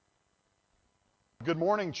Good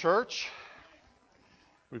morning, church.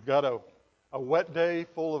 We've got a wet day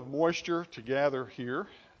full of moisture to gather here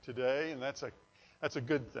today, and that's a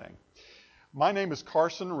good thing. My name is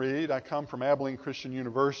Carson Reed. I come from Abilene Christian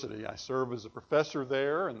University. I serve as a professor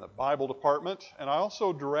there in the Bible department, and I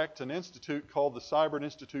also direct an institute called the Seibert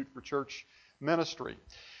Institute for Church Ministry.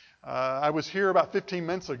 I was here about 15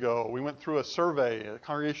 minutes ago. We went through a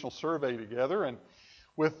congregational survey together, and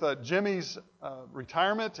with Jimmy's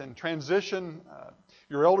retirement and transition,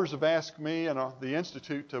 your elders have asked me and the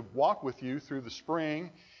Institute to walk with you through the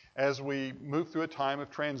spring as we move through a time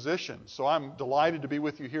of transition. So I'm delighted to be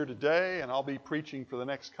with you here today, and I'll be preaching for the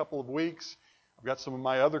next couple of weeks. I've got some of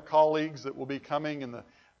my other colleagues that will be coming in the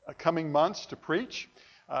coming months to preach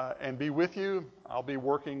and be with you. I'll be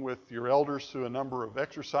working with your elders through a number of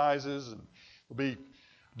exercises, and we'll be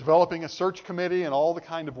developing a search committee and all the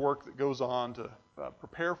kind of work that goes on to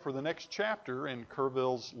prepare for the next chapter in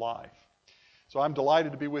Kerrville's life. So I'm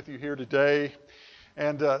delighted to be with you here today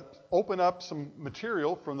and open up some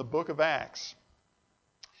material from the book of Acts.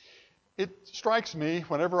 It strikes me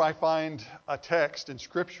whenever I find a text in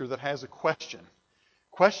Scripture that has a question.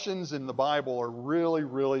 Questions in the Bible are really,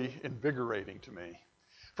 really invigorating to me.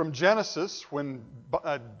 From Genesis, when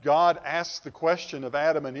God asks the question of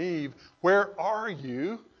Adam and Eve, "Where are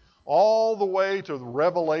you?" all the way to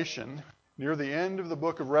Revelation. Near the end of the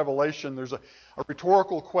book of Revelation, there's a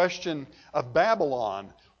rhetorical question of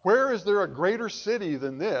Babylon. Where is there a greater city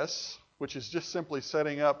than this? Which is just simply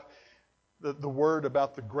setting up the word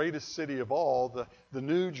about the greatest city of all, the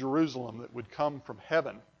new Jerusalem that would come from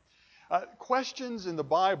heaven. Questions in the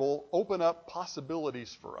Bible open up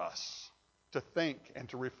possibilities for us to think and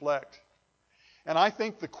to reflect. And I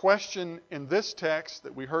think the question in this text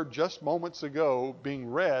that we heard just moments ago being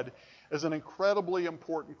read is an incredibly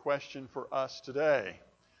important question for us today.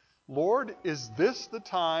 Lord, is this the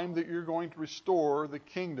time that you're going to restore the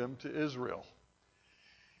kingdom to Israel?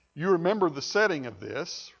 You remember the setting of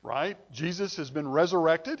this, right? Jesus has been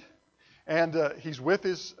resurrected, and he's with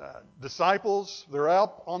his disciples. They're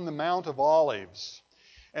up on the Mount of Olives,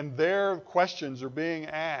 and their questions are being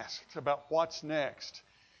asked about what's next.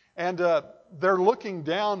 And they're looking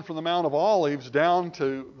down from the Mount of Olives down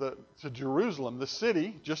to Jerusalem, the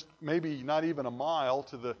city, just maybe not even a mile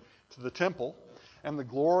to the temple, and the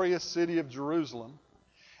glorious city of Jerusalem.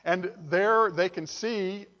 And there they can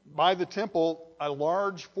see by the temple a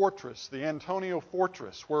large fortress, the Antonia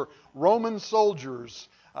Fortress, where Roman soldiers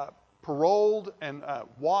paroled and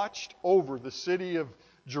watched over the city of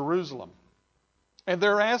Jerusalem. And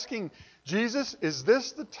they're asking, Jesus, is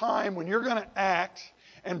this the time when you're going to act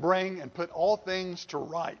and bring and put all things to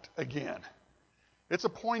right again? It's a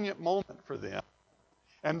poignant moment for them.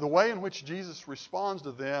 And the way in which Jesus responds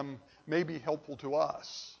to them may be helpful to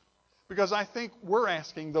us. Because I think we're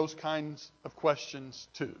asking those kinds of questions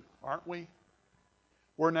too, aren't we?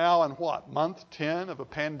 We're now in month 10 of a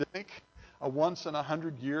pandemic, a once in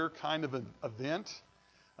 100-year kind of an event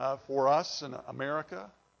for us in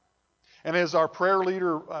America. And as our prayer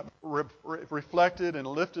leader reflected and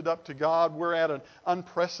lifted up to God, we're at an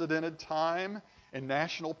unprecedented time in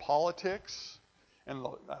national politics and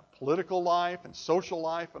political life and social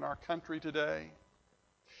life in our country today.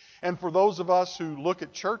 And for those of us who look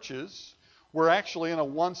at churches, we're actually in a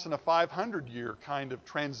once in a 500-year kind of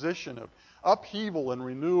transition of upheaval and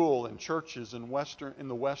renewal in churches in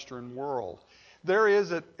the Western world. There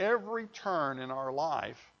is at every turn in our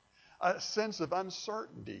life a sense of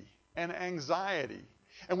uncertainty and anxiety.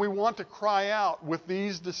 And we want to cry out with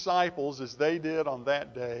these disciples as they did on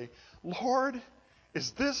that day, Lord,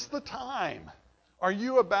 is this the time? Are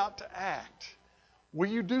you about to act? Will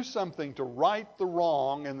you do something to right the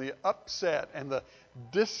wrong and the upset and the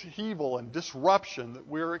upheaval and disruption that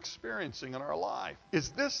we're experiencing in our life?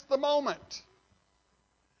 Is this the moment?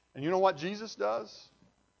 And you know what Jesus does?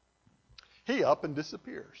 He up and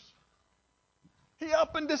disappears. He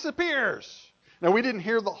up and disappears. Now, we didn't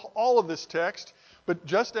hear all of this text, but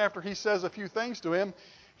just after he says a few things to him,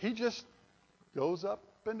 he just goes up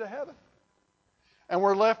into heaven. And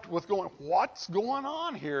we're left with going, what's going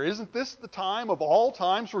on here? Isn't this the time of all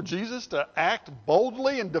times for Jesus to act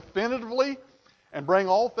boldly and definitively and bring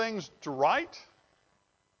all things to right?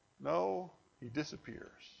 No, he disappears.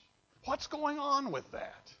 What's going on with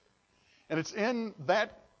that? And it's in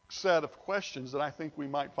that set of questions that I think we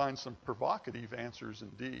might find some provocative answers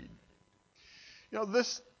indeed. You know,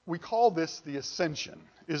 we call this the ascension,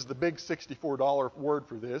 is the big $64 word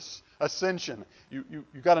for this. Ascension. You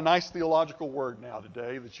got a nice theological word now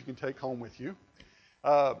today that you can take home with you.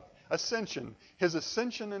 Ascension. His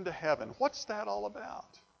ascension into heaven. What's that all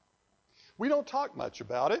about? We don't talk much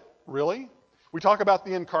about it, really. We talk about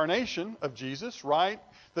the incarnation of Jesus, right?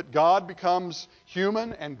 That God becomes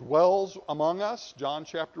human and dwells among us, John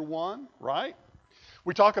chapter 1, right?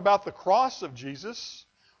 We talk about the cross of Jesus,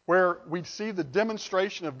 where we see the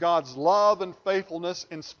demonstration of God's love and faithfulness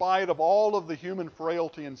in spite of all of the human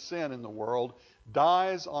frailty and sin in the world,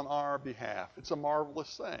 dies on our behalf. It's a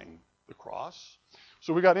marvelous thing, the cross.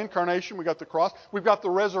 So we got incarnation, we got the cross, we've got the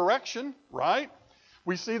resurrection, right?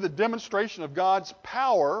 We see the demonstration of God's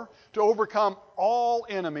power to overcome all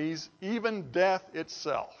enemies, even death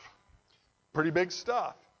itself. Pretty big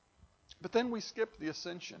stuff. But then we skip the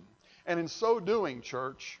ascension. And in so doing,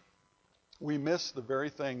 church, we miss the very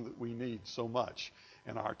thing that we need so much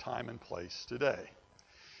in our time and place today.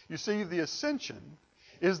 You see, the ascension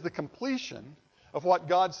is the completion of what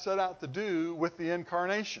God set out to do with the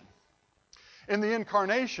incarnation. In the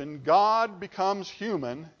incarnation, God becomes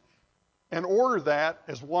human in order that,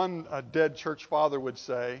 as one dead church father would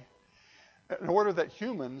say, in order that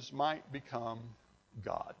humans might become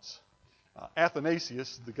gods.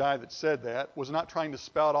 Athanasius, the guy that said that, was not trying to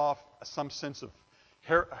spout off some sense of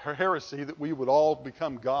heresy that we would all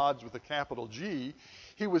become gods with a capital G.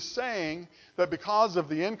 He was saying that because of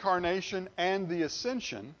the incarnation and the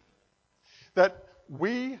ascension, that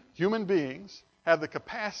we, human beings, have the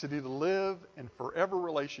capacity to live in forever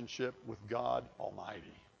relationship with God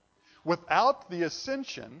Almighty. Without the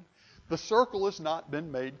ascension, the circle has not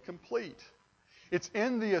been made complete. It's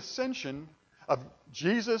in the ascension of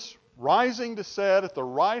Jesus rising to sit at the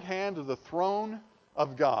right hand of the throne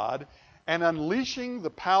of God and unleashing the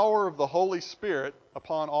power of the Holy Spirit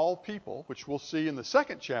upon all people, which we'll see in the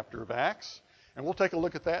second chapter of Acts. And we'll take a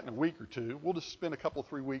look at that in a week or two. We'll just spend a couple,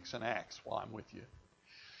 3 weeks in Acts while I'm with you.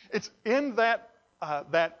 It's in that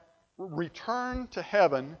return to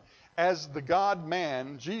heaven as the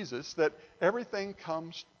God-man, Jesus, that everything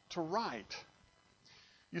comes to right.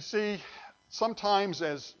 You see, sometimes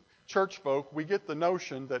as church folk, we get the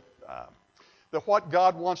notion that what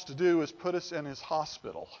God wants to do is put us in his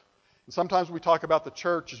hospital. And sometimes we talk about the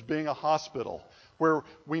church as being a hospital where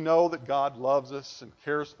we know that God loves us and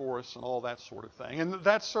cares for us and all that sort of thing. And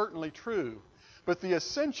that's certainly true. But the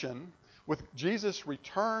ascension, with Jesus'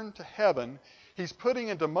 return to heaven, he's putting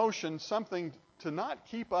into motion something to not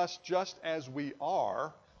keep us just as we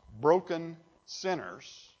are, broken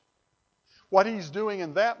sinners. What he's doing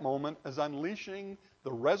in that moment is unleashing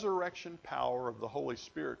the resurrection power of the Holy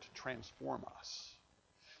Spirit to transform us.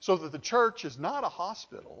 So that the church is not a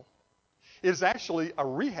hospital, it is actually a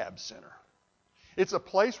rehab center. It's a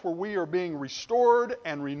place where we are being restored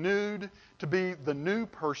and renewed to be the new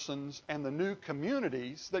persons and the new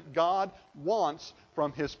communities that God wants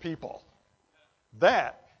from his people.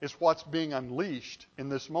 That is what's being unleashed in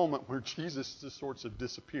this moment where Jesus just sorts of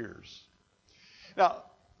disappears. Now,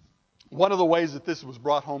 one of the ways that this was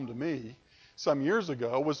brought home to me some years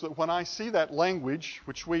ago was that when I see that language,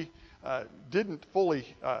 which we didn't fully,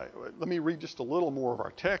 let me read just a little more of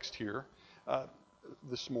our text here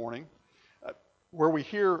this morning, where we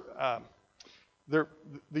hear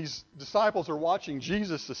these disciples are watching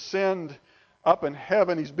Jesus ascend up in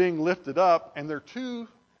heaven. He's being lifted up, and there are two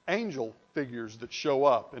angel figures that show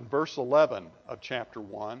up in verse 11 of chapter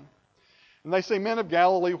 1. And they say, "Men of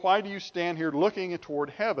Galilee, why do you stand here looking toward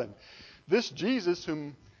heaven? This Jesus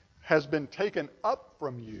whom has been taken up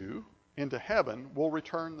from you into heaven will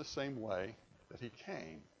return the same way that he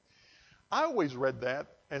came." I always read that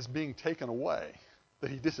as being taken away, that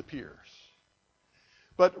he disappears.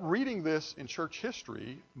 But reading this in church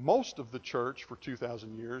history, most of the church for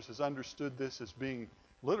 2,000 years has understood this as being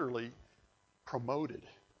literally promoted.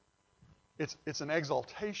 It's an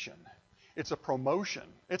exaltation. It's a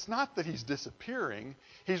promotion. It's not that he's disappearing.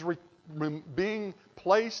 He's being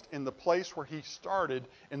placed in the place where he started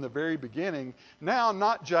in the very beginning. Now,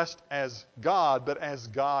 not just as God, but as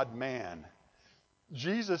God-man.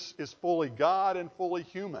 Jesus is fully God and fully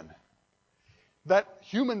human. That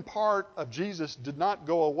human part of Jesus did not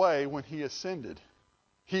go away when he ascended.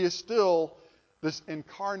 He is still this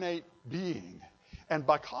incarnate being. And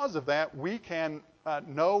because of that, we can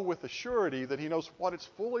know with a surety that he knows what it's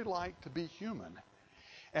fully like to be human.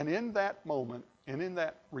 And in that moment, and in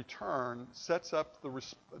that return, sets up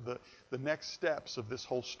the next steps of this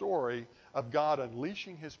whole story of God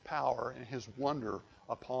unleashing his power and his wonder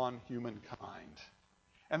upon humankind.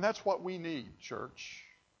 And that's what we need, church.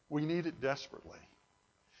 We need it desperately.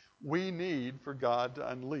 We need for God to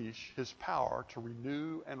unleash his power to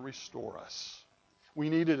renew and restore us. We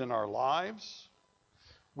need it in our lives.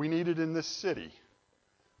 We need it in this city.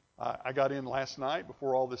 I got in last night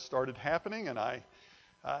before all this started happening, and I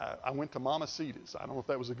went to Mamacita's. I don't know if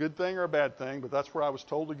that was a good thing or a bad thing, but that's where I was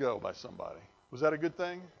told to go by somebody. Was that a good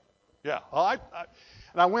thing? Yeah. Well,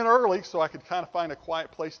 and I went early so I could kind of find a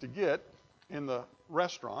quiet place to get in the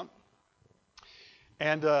restaurant.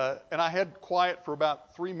 And I had quiet for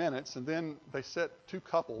about 3 minutes, and then they set two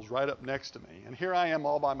couples right up next to me. And here I am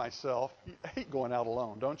all by myself. I hate going out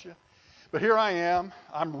alone, don't you? But here I am.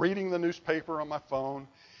 I'm reading the newspaper on my phone.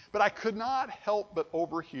 But I could not help but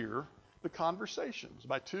overhear the conversations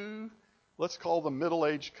by two, let's call them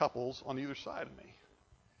middle-aged couples on either side of me.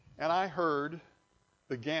 And I heard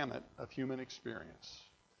the gamut of human experience.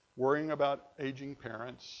 Worrying about aging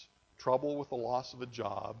parents, trouble with the loss of a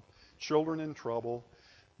job, children in trouble.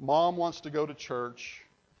 Mom wants to go to church,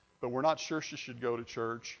 but we're not sure she should go to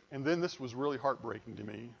church. And then this was really heartbreaking to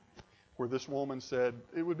me, where this woman said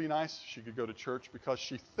it would be nice if she could go to church because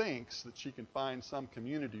she thinks that she can find some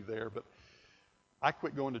community there, but I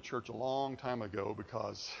quit going to church a long time ago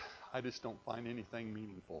because I just don't find anything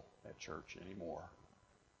meaningful at church anymore.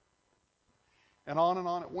 And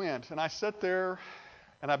on it went. And I sat there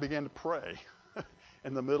and I began to pray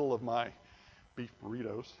in the middle of my beef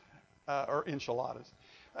burritos or enchiladas.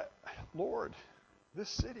 Lord, this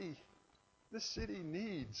city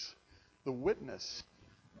needs the witness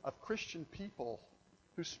of Christian people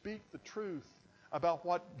who speak the truth about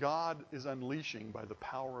what God is unleashing by the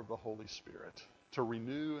power of the Holy Spirit to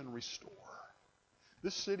renew and restore.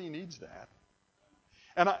 This city needs that.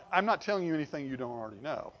 And I'm not telling you anything you don't already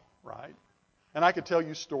know, right? And I could tell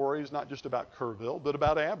you stories not just about Kerrville, but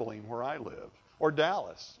about Abilene, where I live, or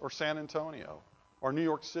Dallas, or San Antonio, or New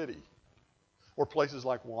York City, or places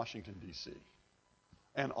like Washington, D.C.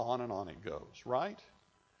 And on it goes, right?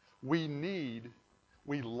 We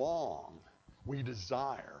long, we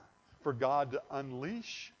desire for God to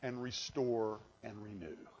unleash and restore and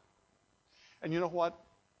renew. And you know what?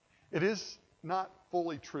 It is not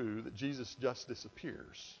fully true that Jesus just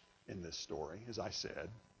disappears in this story, as I said.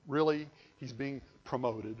 Really, he's being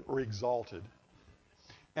promoted or exalted.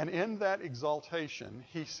 And in that exaltation,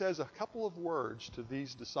 he says a couple of words to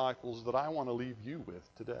these disciples that I want to leave you with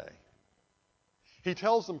today. He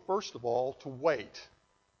tells them, first of all, to wait.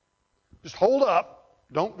 Just hold up.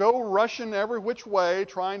 Don't go rushing every which way,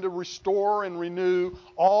 trying to restore and renew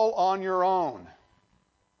all on your own.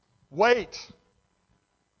 Wait.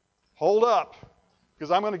 Hold up. Because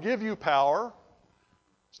I'm going to give you power.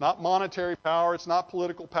 It's not monetary power. It's not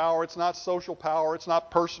political power. It's not social power. It's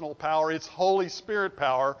not personal power. It's Holy Spirit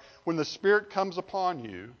power when the Spirit comes upon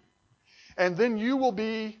you. And then you will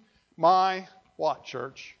be my, what,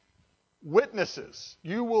 church? Witnesses.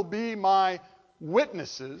 You will be my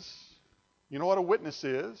witnesses. You know what a witness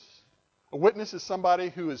is? A witness is somebody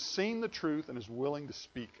who has seen the truth and is willing to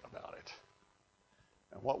speak about it.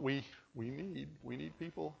 And what we need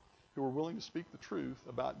people who are willing to speak the truth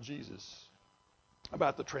about Jesus,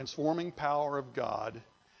 about the transforming power of God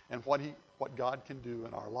and what God can do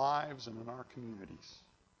in our lives and in our communities.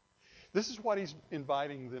 This is what he's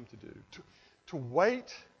inviting them to do, to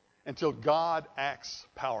wait until God acts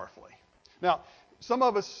powerfully. Now, some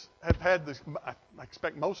of us have had this, I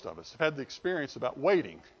expect most of us have had the experience about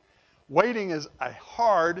waiting. Waiting is a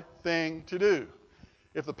hard thing to do.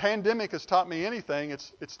 If the pandemic has taught me anything,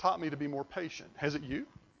 it's taught me to be more patient. Has it you?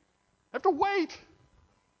 I have to wait.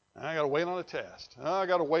 I got to wait on a test. I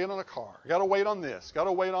got to wait on a car. I got to wait on this. Got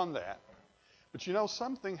to wait on that. But you know,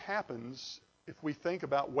 something happens if we think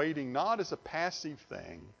about waiting not as a passive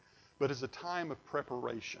thing, but as a time of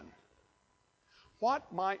preparation.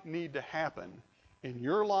 What might need to happen in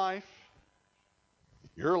your life,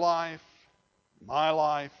 my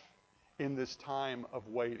life, in this time of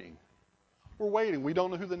waiting? We're waiting. We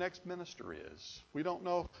don't know who the next minister is. We don't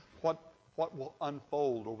know what will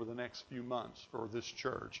unfold over the next few months for this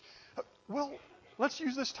church. Well, let's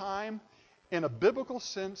use this time in a biblical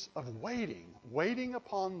sense of waiting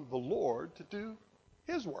upon the Lord to do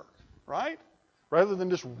his work, right? Rather than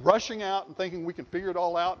just rushing out and thinking we can figure it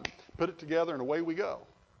all out and put it together and away we go.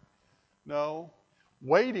 No,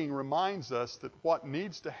 waiting reminds us that what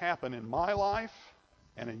needs to happen in my life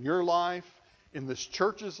and in your life, in this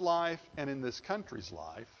church's life and in this country's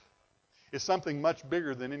life, is something much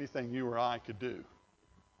bigger than anything you or I could do.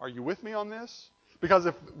 Are you with me on this? Because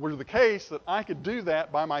if it were the case that I could do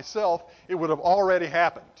that by myself, it would have already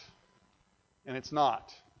happened. And it's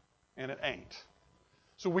not. And it ain't.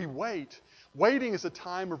 So we wait. Waiting is a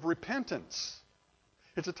time of repentance.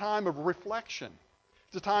 It's a time of reflection.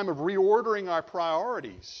 It's a time of reordering our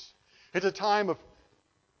priorities. It's a time of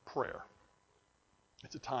prayer.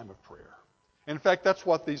 It's a time of prayer. In fact, that's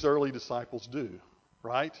what these early disciples do,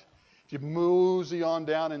 right? If you mosey on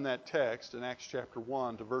down in that text in Acts chapter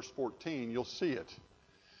 1 to verse 14, you'll see it.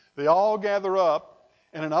 They all gather up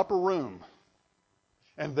in an upper room,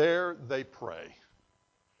 and there they pray.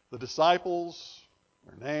 The disciples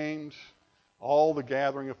are named, all the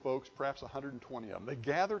gathering of folks, perhaps 120 of them. They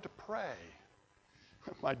gathered to pray.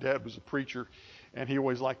 My dad was a preacher, and he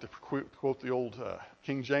always liked to quote the old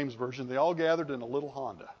King James Version. They all gathered in a little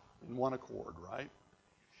Honda in one accord, right?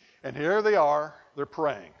 And here they are. They're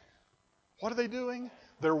praying. What are they doing?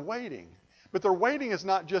 They're waiting. But their waiting is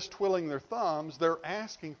not just twiddling their thumbs. They're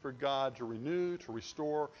asking for God to renew, to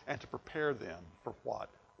restore, and to prepare them for what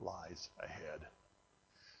lies ahead.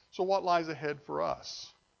 So what lies ahead for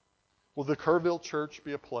us? Will the Kerrville Church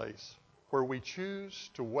be a place where we choose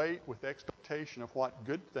to wait with expectation of what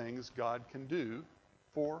good things God can do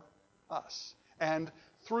for us and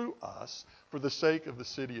through us for the sake of the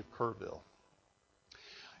city of Kerrville?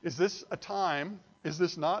 Is this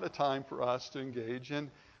not a time for us to engage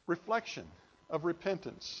in reflection, of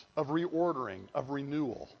repentance, of reordering, of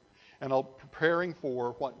renewal, and of preparing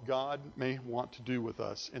for what God may want to do with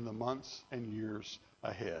us in the months and years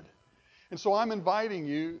ahead? And so I'm inviting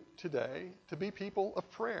you today to be people of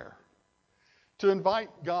prayer, to invite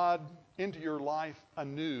God into your life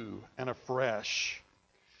anew and afresh.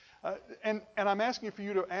 And I'm asking for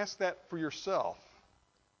you to ask that for yourself.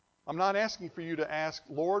 I'm not asking for you to ask,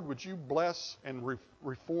 Lord, would you bless and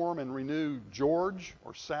reform and renew George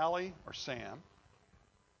or Sally or Sam?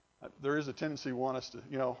 There is a tendency we want us to,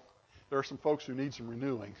 there are some folks who need some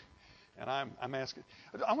renewing. And I'm asking,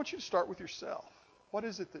 I want you to start with yourself. What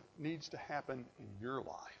is it that needs to happen in your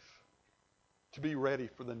life to be ready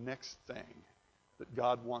for the next thing that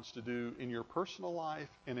God wants to do in your personal life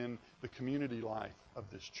and in the community life of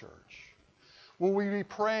this church? Will we be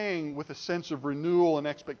praying with a sense of renewal and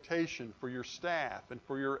expectation for your staff and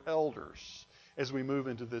for your elders as we move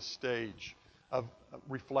into this stage of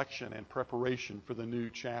reflection and preparation for the new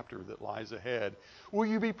chapter that lies ahead? Will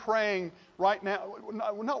you be praying right now,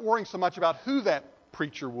 not worrying so much about who that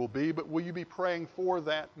preacher will be, but will you be praying for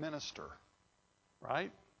that minister, right?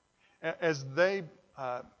 As they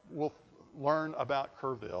will learn about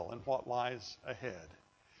Kerrville and what lies ahead.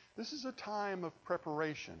 This is a time of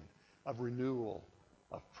preparation, of renewal,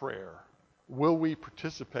 of prayer. Will we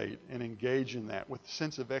participate and engage in that with a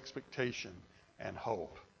sense of expectation and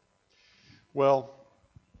hope? Well,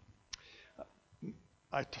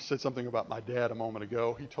 I said something about my dad a moment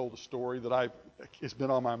ago. He told a story that it's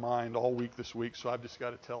been on my mind all week this week, so I've just got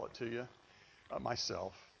to tell it to you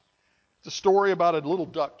myself. It's a story about a little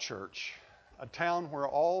duck church, a town where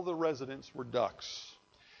all the residents were ducks.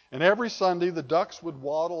 And every Sunday, the ducks would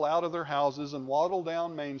waddle out of their houses and waddle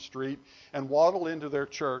down Main Street and waddle into their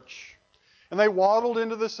church. And they waddled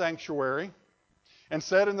into the sanctuary and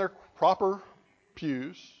sat in their proper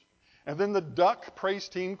pews. And then the duck praise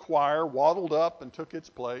team choir waddled up and took its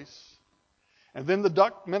place. And then the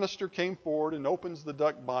duck minister came forward and opens the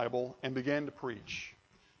duck Bible and began to preach.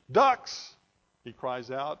 Ducks, he cries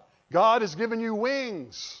out, God has given you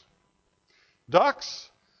wings. Ducks,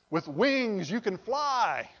 with wings you can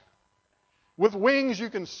fly. With wings you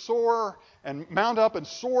can soar and mount up and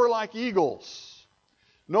soar like eagles.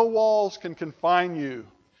 No walls can confine you.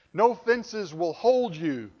 No fences will hold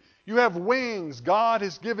you. You have wings. God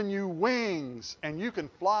has given you wings, and you can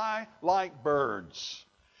fly like birds.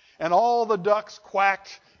 And all the ducks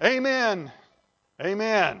quacked, Amen,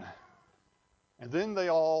 Amen. And then they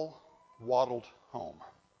all waddled home.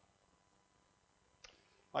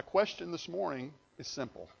 My question this morning is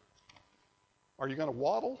simple. Are you going to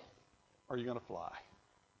waddle, or are you going to fly?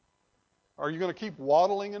 Are you going to keep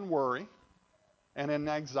waddling in worry and in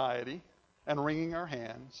anxiety and wringing our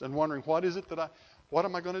hands and wondering, what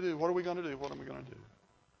am I going to do? What are we going to do? What am I going to do?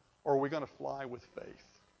 Or are we going to fly with faith?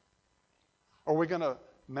 Are we going to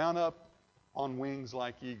mount up on wings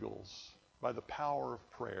like eagles by the power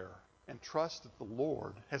of prayer and trust that the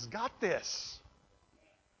Lord has got this?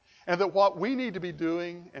 And that what we need to be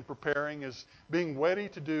doing and preparing is being ready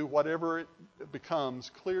to do whatever it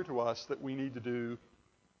becomes clear to us that we need to do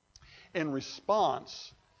in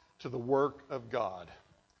response to the work of God,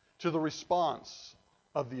 to the response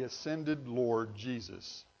of the ascended Lord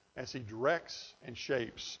Jesus as he directs and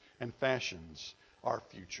shapes and fashions our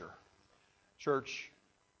future. Church,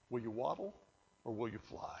 will you waddle or will you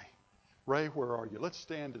fly? Ray, where are you? Let's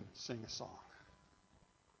stand and sing a song.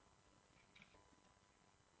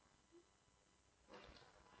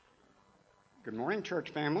 Good morning,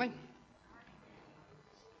 church family.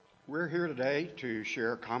 We're here today to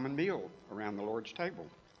share a common meal around the Lord's table.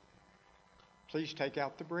 Please take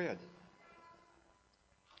out the bread.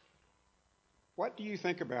 What do you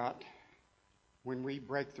think about when we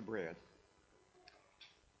break the bread?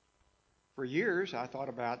 For years, I thought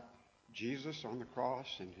about Jesus on the cross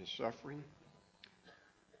and his suffering,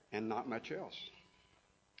 and not much else.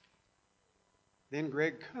 Then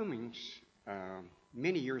Greg Cummings,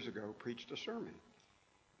 many years ago, preached a sermon,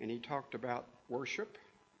 and he talked about worship,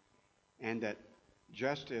 and that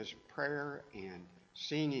just as prayer and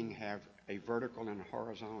singing have a vertical and a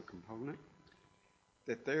horizontal component,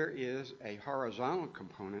 that there is a horizontal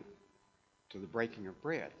component to the breaking of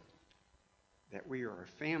bread, that we are a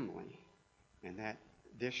family, and that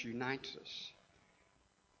this unites us.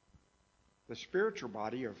 The spiritual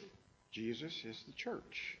body of Jesus is the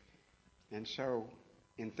church. And so,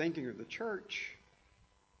 in thinking of the church,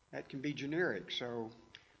 that can be generic. So,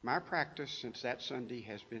 my practice since that Sunday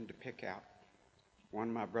has been to pick out one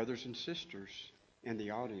of my brothers and sisters in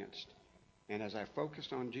the audience. And as I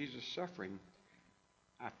focused on Jesus' suffering,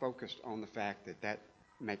 I focused on the fact that that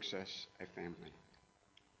makes us a family.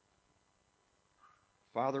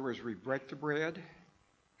 Father, as we break the bread,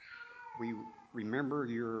 we remember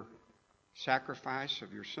your sacrifice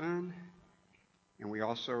of your Son, and we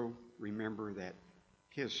also remember that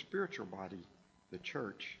his spiritual body, the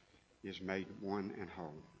church, is made one and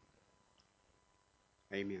whole.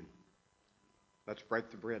 Amen. Let's break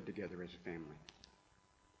the bread together as a family.